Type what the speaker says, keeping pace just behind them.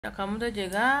Acabamos de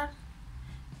llegar.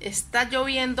 Está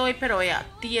lloviendo hoy, pero vea,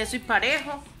 tieso y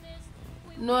parejo.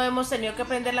 No hemos tenido que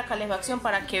prender la calefacción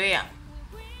para que vean.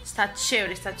 Está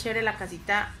chévere la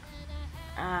casita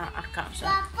acá. O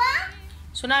sea,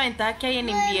 es una ventaja que hay en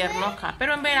invierno acá,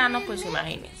 pero en verano, pues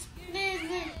imagínense.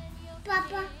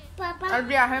 Al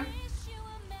viaje,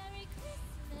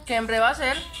 que en breve va a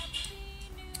ser.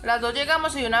 Las dos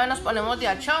llegamos y una vez nos ponemos de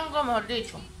achongo, mejor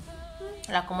dicho.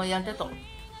 La comodidad ante todo.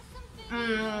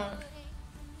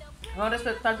 Con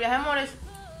respecto al viaje, amores,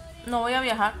 no voy a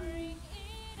viajar.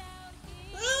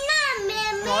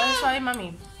 No, eso ahí,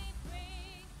 mami.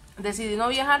 Decidí no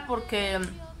viajar porque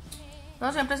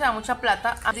no siempre se da mucha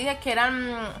plata. Dije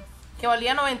que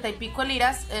valía 90 y pico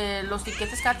liras los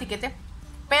tiquetes, cada tiquete.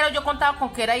 Pero yo contaba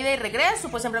con que era ida y regreso.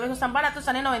 Pues siempre me dijo, están baratos,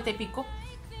 están en 90 y pico.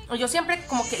 Yo siempre,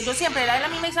 a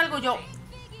mí me dice algo, yo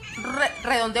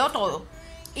redondeo todo.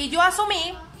 Y yo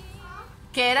asumí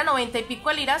que era 90 y pico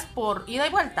liras por ida y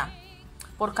vuelta.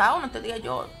 Por cada uno, entonces dije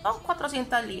yo, no,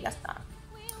 400 liras.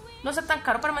 No está tan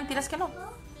caro, pero mentiras que no.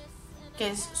 Que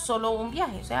es solo un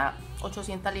viaje, o sea,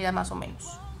 800 liras más o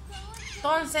menos.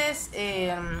 Entonces,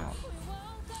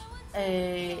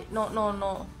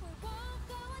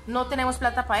 no tenemos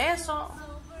plata para eso.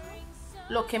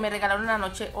 Lo que me regalaron una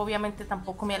noche obviamente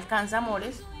tampoco me alcanza,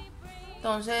 amores.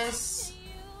 Entonces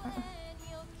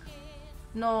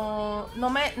no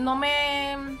me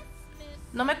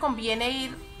conviene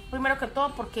ir, primero que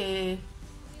todo porque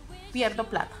pierdo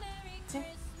plata, ¿sí?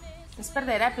 Es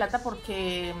perdera de plata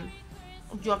porque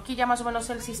yo aquí ya más o menos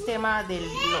sé el sistema del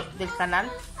canal.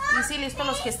 Y sí, listo,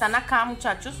 los que están acá,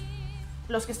 muchachos,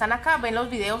 los que están acá ven los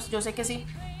videos, yo sé que sí.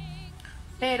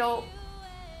 Pero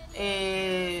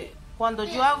cuando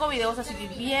yo hago videos así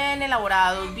bien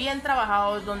elaborados, bien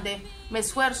trabajados, donde me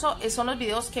esfuerzo, son los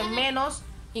videos que menos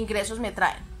ingresos me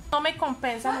traen. No me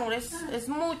compensa, amores, es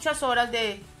muchas horas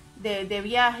de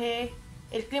viaje,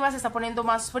 el clima se está poniendo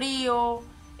más frío,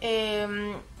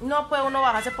 no puede uno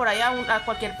bajarse por allá a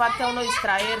cualquier parte a uno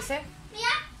distraerse,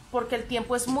 porque el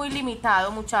tiempo es muy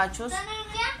limitado, muchachos.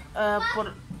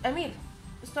 Emil,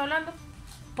 estoy hablando.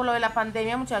 Por lo de la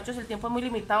pandemia, muchachos, el tiempo es muy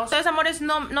limitado. Entonces, amores,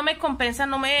 no me compensa,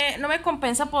 no me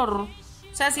compensa por... O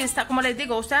sea, si está, como les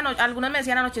digo, algunos me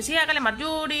decían anoche, sí, hágale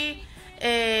Marjorie,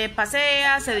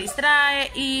 pasea, se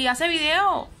distrae y hace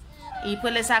video. Y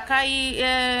pues le saca ahí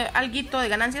alguito de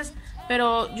ganancias.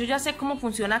 Pero yo ya sé cómo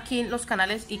funciona aquí en los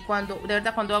canales. Y de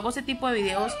verdad, cuando hago ese tipo de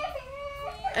videos,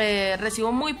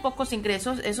 recibo muy pocos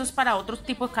ingresos. Eso es para otros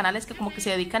tipos de canales que como que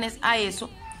se dedican a eso,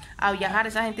 a viajar.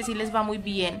 Esa gente sí les va muy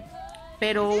bien.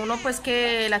 Pero uno pues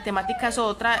que la temática es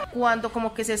otra. Cuando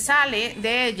como que se sale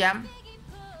de ella,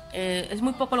 es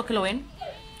muy poco lo que lo ven.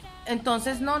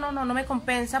 Entonces no me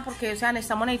compensa porque, o sea,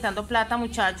 estamos necesitando plata,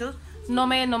 muchachos.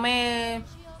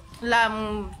 La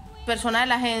persona de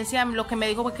la agencia lo que me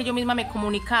dijo fue que yo misma me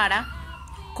comunicara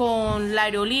con la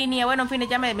aerolínea. Bueno, en fin,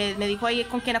 ella me dijo ahí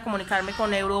con quién a comunicarme,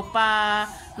 con Europa,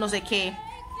 no sé qué.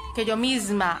 Que yo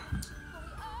misma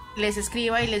les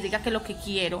escriba y les diga que lo que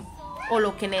quiero o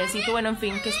lo que necesito, bueno, en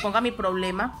fin, que exponga mi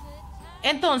problema.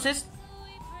 Entonces,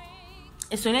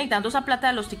 estoy necesitando esa plata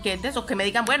de los tiquetes, o que me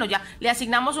digan, bueno, ya le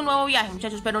asignamos un nuevo viaje,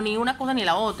 muchachos, pero ni una cosa ni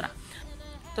la otra.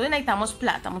 Entonces necesitamos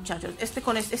plata, muchachos.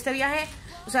 Con este viaje,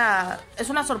 o sea, es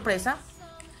una sorpresa.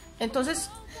 Entonces,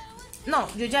 no,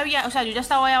 yo ya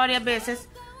estaba allá varias veces.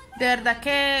 De verdad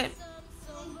que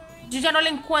yo ya no le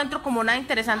encuentro como nada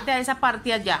interesante a esa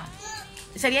parte allá.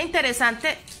 Sería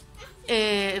interesante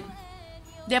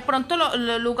de pronto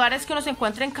los lugares que uno se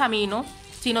encuentra en camino,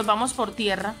 si nos vamos por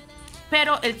tierra.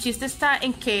 Pero el chiste está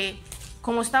en que,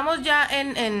 como estamos ya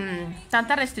en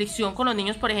tanta restricción con los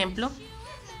niños, por ejemplo,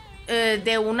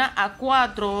 de 1 a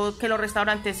 4, que los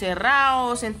restaurantes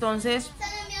cerrados, entonces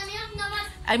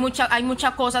hay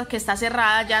mucha cosa que está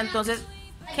cerrada ya. Entonces,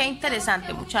 qué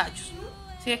interesante, muchachos.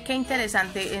 Sí, qué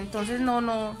interesante. Entonces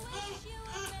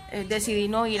decidí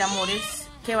no ir, amores.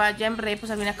 Que vaya en breve,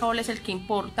 pues al fin y al cabo es el que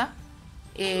importa.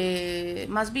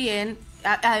 Más bien,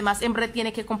 además en breve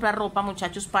tiene que comprar ropa,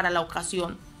 muchachos, para la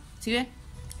ocasión, ¿sí ve?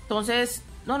 Entonces,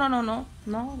 no,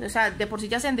 o sea, de por sí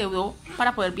ya se endeudó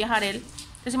para poder viajar él.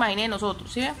 Entonces imaginen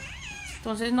nosotros, ¿sí ve?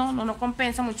 Entonces no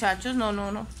compensa, muchachos,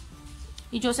 no.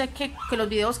 Y yo sé que los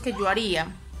videos que yo haría,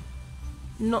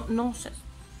 no sé.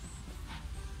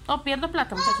 No, pierdo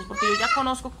plata, muchachos, porque yo ya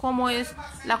conozco cómo es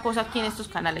la cosa aquí en estos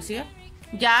canales, ¿sí ve?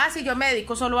 Ya si yo me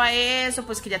dedico solo a eso,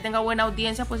 pues que ya tenga buena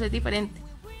audiencia, pues es diferente.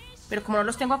 Pero como no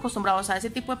los tengo acostumbrados a ese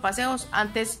tipo de paseos,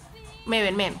 antes me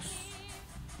ven menos.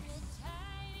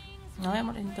 No,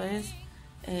 amor, entonces,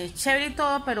 chévere y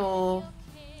todo, pero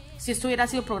si esto hubiera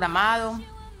sido programado,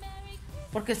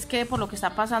 porque es que por lo que está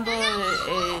pasando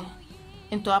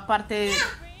en toda parte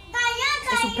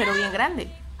es un pero bien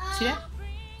grande, ¿sí ve?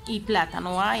 Y plata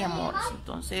no hay, amores.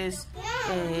 Entonces,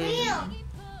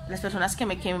 las personas que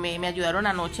me ayudaron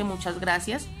anoche, muchas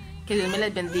gracias, que Dios me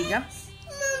les bendiga.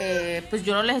 Pues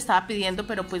yo no les estaba pidiendo,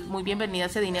 pero pues muy bienvenida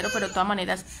ese dinero, pero de todas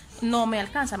maneras no me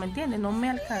alcanza, ¿me entiendes? No me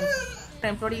alcanza. Por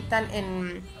ejemplo, ahorita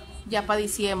ya para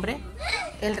diciembre,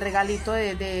 el regalito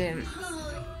de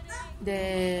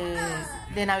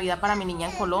Navidad para mi niña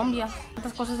en Colombia.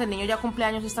 Tantas cosas, el niño ya cumple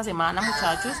años esta semana,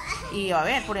 muchachos. Y a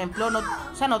ver, por ejemplo,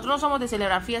 o sea, nosotros no somos de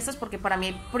celebrar fiestas porque para mí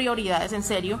hay prioridades, en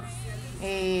serio.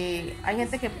 Hay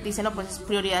gente que dice, no, pues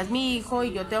prioridad es mi hijo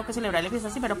y yo tengo que celebrarle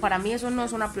fiestas, sí, pero para mí eso no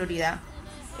es una prioridad,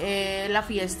 la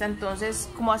fiesta. Entonces,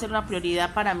 ¿cómo va a ser una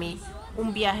prioridad para mí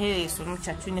un viaje de esos,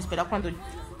 muchachos, inesperado, cuando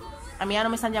a mí ya no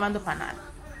me están llamando para nada?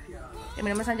 A mí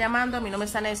no me están llamando, a mí no me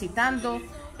están necesitando.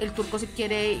 El turco sí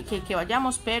quiere que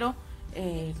vayamos, pero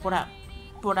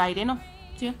por aire no,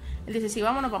 ¿sí? Él dice, sí,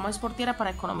 vamos a por tierra para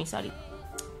economizar. Y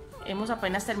hemos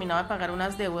apenas terminado de pagar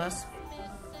unas deudas.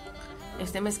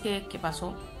 Este mes que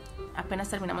pasó, apenas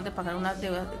terminamos de pagar unas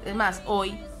deudas. Es más,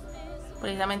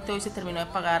 precisamente hoy se terminó de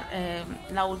pagar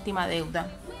la última deuda.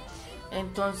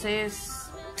 Entonces,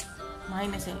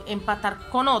 imagínense, empatar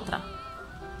con otra.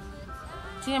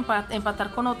 Sí,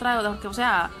 empatar con otra deuda, porque, o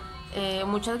sea,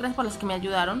 muchas gracias por las que me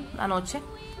ayudaron anoche,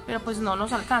 pero pues no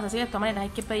nos alcanza, ¿sí? De todas maneras hay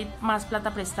que pedir más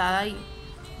plata prestada y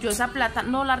yo esa plata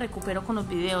no la recupero con los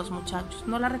videos, muchachos,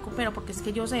 no la recupero porque es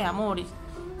que yo sé, amores,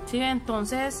 ¿sí?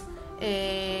 Entonces,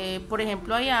 por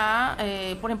ejemplo, allá,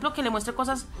 por ejemplo, que le muestre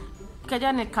cosas que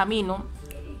haya en el camino.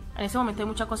 En ese momento hay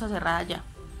muchas cosas cerradas ya,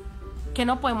 que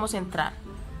no podemos entrar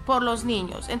por los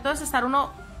niños. Entonces estar uno,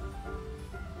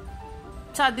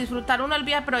 o sea, disfrutar uno el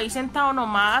viaje, pero ahí sentado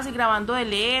nomás y grabando de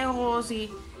lejos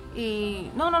y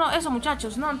no, eso,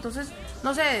 muchachos, no. Entonces,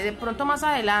 no sé, de pronto más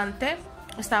adelante,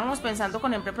 estábamos pensando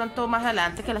con siempre pronto más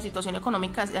adelante que la situación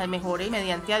económica mejore y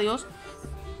mediante a Dios,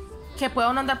 que pueda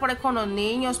uno andar por ahí con los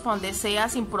niños, para donde sea,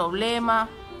 sin problema.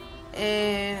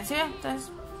 Sí,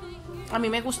 entonces, a mí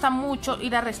me gusta mucho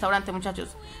ir a restaurantes,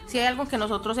 muchachos. Si hay algo que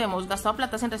nosotros hemos gastado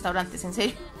platas en restaurantes, en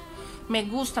serio, me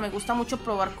gusta mucho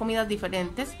probar comidas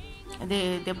diferentes. A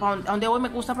donde voy me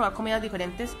gusta probar comidas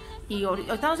diferentes y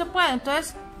ahorita no se puede,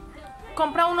 entonces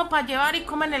compra uno para llevar y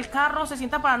come en el carro, se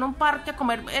sienta para en un parque a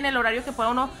comer en el horario que pueda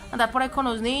uno andar por ahí con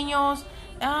los niños.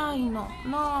 Ay, no,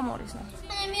 amores,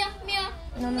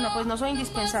 no. No, pues no soy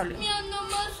indispensable.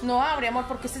 No abre, amor,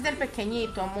 porque este es del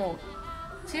pequeñito, amor.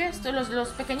 Sí, los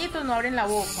pequeñitos no abren la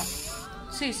boca.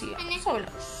 Sí, solo.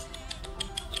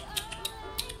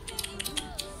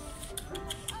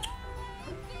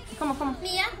 ¿Cómo?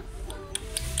 Mira.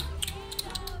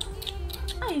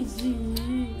 Ay,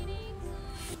 sí.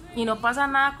 Y no pasa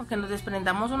nada con que nos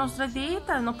desprendamos unos 3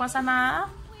 días, no pasa nada.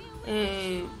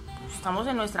 Estamos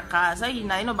en nuestra casa y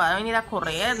nadie nos va a venir a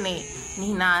correr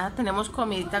ni nada. Tenemos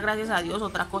comidita, gracias a Dios.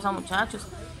 Otra cosa, muchachos,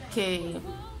 que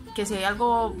si hay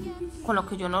algo con lo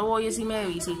que yo no voy es irme de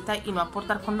visita y no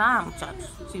aportar con nada, muchachos,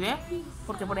 ¿sí ve?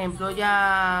 Porque, por ejemplo,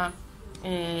 ya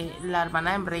la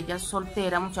hermana de Embrella es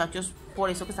soltera, muchachos,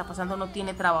 por eso que está pasando, no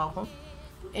tiene trabajo.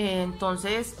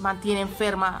 Entonces mantiene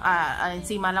enferma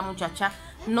encima la muchacha,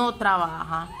 no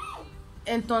trabaja.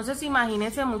 Entonces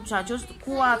imagínense, muchachos,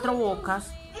 4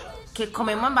 bocas que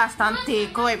comemos bastante, y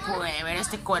puede ver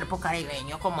este cuerpo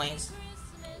caribeño como es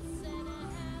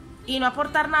y no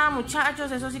aportar nada,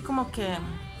 muchachos. Eso sí como que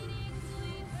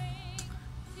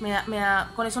me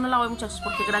da, con eso no la voy, muchachos,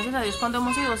 porque gracias a Dios cuando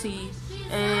hemos ido sí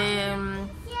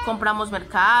compramos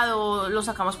mercado, lo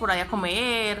sacamos por ahí a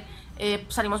comer,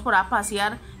 salimos por ahí a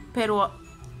pasear, pero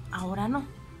ahora no,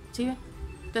 ¿sí?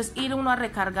 Entonces ir uno a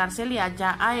recargársele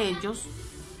allá a ellos,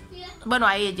 bueno,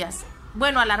 a ellas,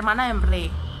 bueno, a la hermana de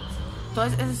Emre.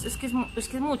 Entonces es que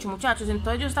es mucho, muchachos.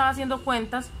 Entonces yo estaba haciendo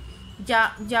cuentas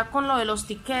ya con lo de los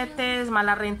tiquetes, más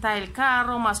la renta del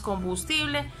carro, más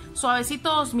combustible,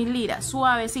 suavecito 2.000 liras,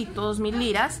 suavecito 2.000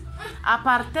 liras.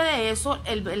 Aparte de eso,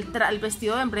 el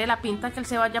vestido de Embre, la pinta que él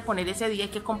se vaya a poner ese día, hay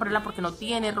que comprarla porque no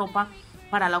tiene ropa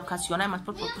para la ocasión, además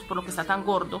por lo que está tan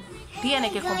gordo,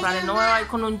 tiene que comprarle. No va a ir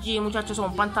con un jean, muchachos, o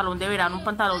un pantalón de verano, un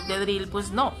pantalón de drill,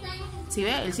 pues no. ¿Sí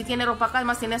ve? Él sí tiene ropa acá,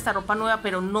 además tiene esta ropa nueva,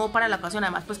 pero no para la ocasión,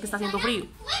 además pues que está haciendo frío.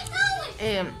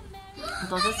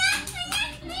 Entonces,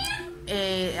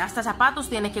 hasta zapatos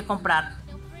tiene que comprar.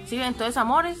 ¿Sí ve? Entonces,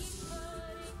 amores,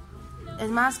 es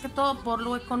más que todo por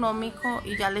lo económico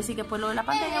y ya le sigue pues lo de la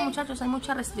pandemia, muchachos, hay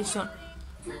mucha restricción.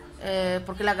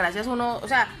 Porque las gracias uno, o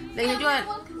sea, le dije yo,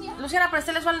 Luciana,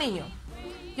 préstele eso al niño.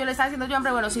 Yo le estaba diciendo yo,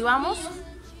 hombre, bueno, si vamos,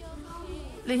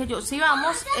 le dije yo, si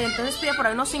vamos, entonces pide por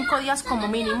ahí unos 5 días como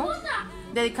mínimo,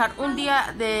 dedicar un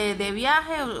día de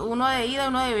viaje, uno de ida,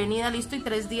 uno de venida, listo, y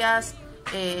 3 días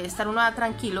estar uno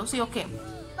tranquilo, ¿sí o qué?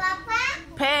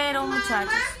 Pero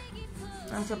muchachos,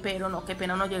 pero no, qué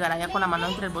pena uno llegar allá con la mano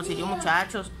entre el bolsillo,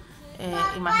 muchachos.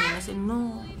 Imagínense,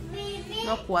 no,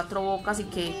 4 bocas y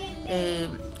que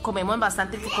comemos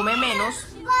bastante. El que come menos,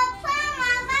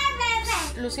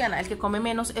 Luciana, el que come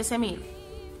menos es Emil,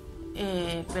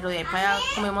 pero de ahí para allá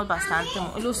comemos bastante.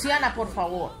 Luciana, por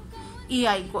favor. Y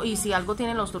si algo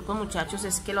tienen los turcos, muchachos,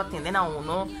 es que lo atienden a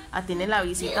uno, atienden la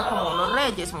visita como unos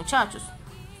reyes, muchachos.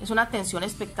 Es una atención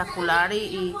espectacular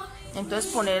y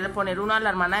entonces poner una a la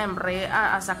hermana de Emre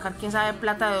a sacar quién sabe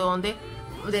plata de dónde,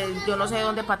 yo no sé de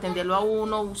dónde, para atenderlo a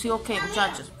uno, sí o qué,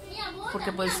 muchachos.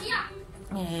 Porque pues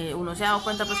uno se ha dado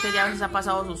cuenta pues que ya a veces ha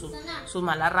pasado sus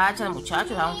malas rachas,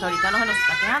 muchachos, aunque ahorita no se nos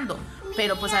está quejando,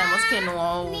 pero pues sabemos que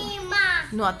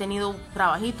no ha tenido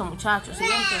trabajito, muchachos, ¿sí?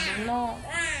 Entonces no,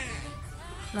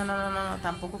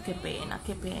 tampoco, qué pena,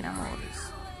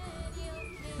 amores.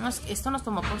 No, esto nos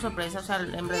tomó por sorpresa, o sea,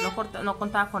 el Emre no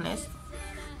contaba con esto,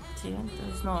 ¿sí?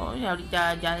 Entonces no, y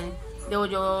ahorita ya debo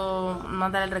yo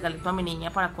mandar el regalito a mi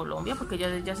niña para Colombia, porque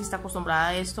ella sí está acostumbrada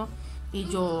a esto, y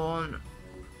yo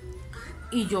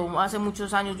hace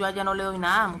muchos años yo a ella no le doy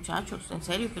nada, muchachos, en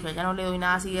serio, que yo a ella no le doy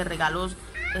nada así de regalos,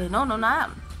 no, nada.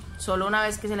 Solo una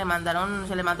vez que se le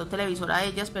mandó televisor a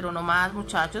ellas, pero no más,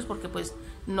 muchachos, porque pues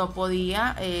no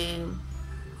podía, a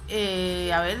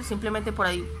ver, simplemente por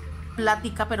ahí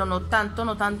plática, pero no tanto,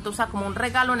 o sea, como un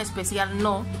regalo en especial,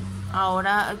 no.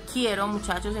 Ahora quiero,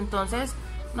 muchachos, entonces,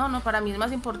 no, para mí es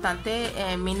más importante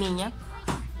mi niña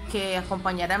que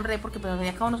acompañar a Emre, porque pues al fin y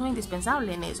al cabo no soy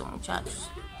indispensable en eso, muchachos.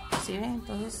 ¿Sí ven?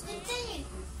 Entonces,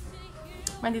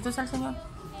 bendito sea el Señor.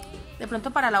 De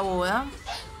pronto para la boda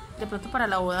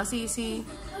sí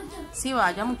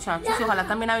vaya, muchachos, y ojalá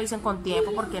también avisen con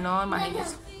tiempo, porque no,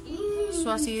 imagínense,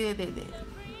 eso así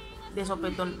de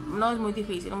sopetón, no, es muy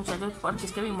difícil, muchachos, porque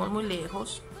es que vivimos muy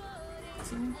lejos,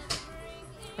 ¿sí?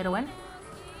 Pero bueno,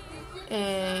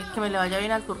 que me le vaya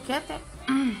bien al turquete,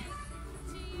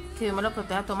 que Dios me lo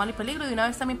proteja de todo mal y peligro, y de una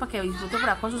vez también para que disfrute por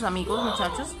ahí con sus amigos,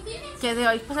 muchachos, que de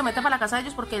ahí pues se meta para la casa de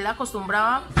ellos, porque él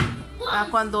acostumbraba a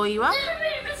cuando iba,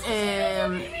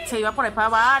 se iba por ahí para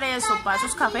bares o para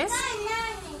esos cafés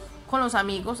con los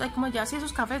amigos, hay como ya así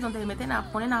esos cafés donde se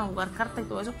ponen a jugar carta y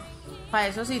todo eso, para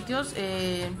esos sitios,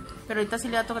 pero ahorita sí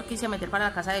le va a tocar que se meter para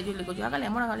la casa de ellos. Le digo yo, hágale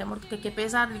amor, que qué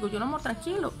pesar. Le digo yo, no, amor,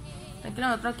 tranquilo,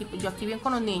 nosotros aquí, yo aquí bien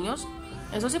con los niños.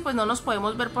 Eso sí, pues no nos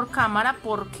podemos ver por cámara,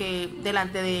 porque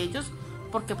delante de ellos,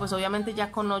 porque pues obviamente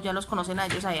ya los conocen a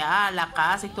ellos allá, a la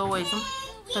casa y todo eso,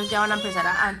 entonces ya van a empezar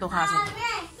a antojarse.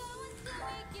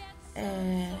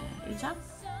 Y ya,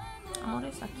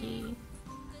 amores, aquí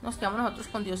nos quedamos nosotros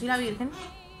con Dios y la Virgen,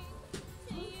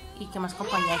 y que más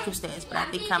compañía que ustedes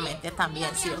prácticamente también,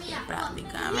 sí,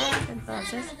 prácticamente.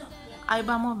 Entonces ahí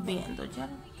vamos viendo ya.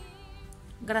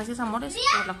 Gracias, amores,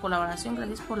 por la colaboración,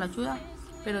 gracias por la ayuda,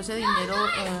 pero ese dinero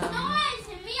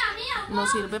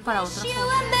nos sirve para otras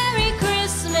cosas.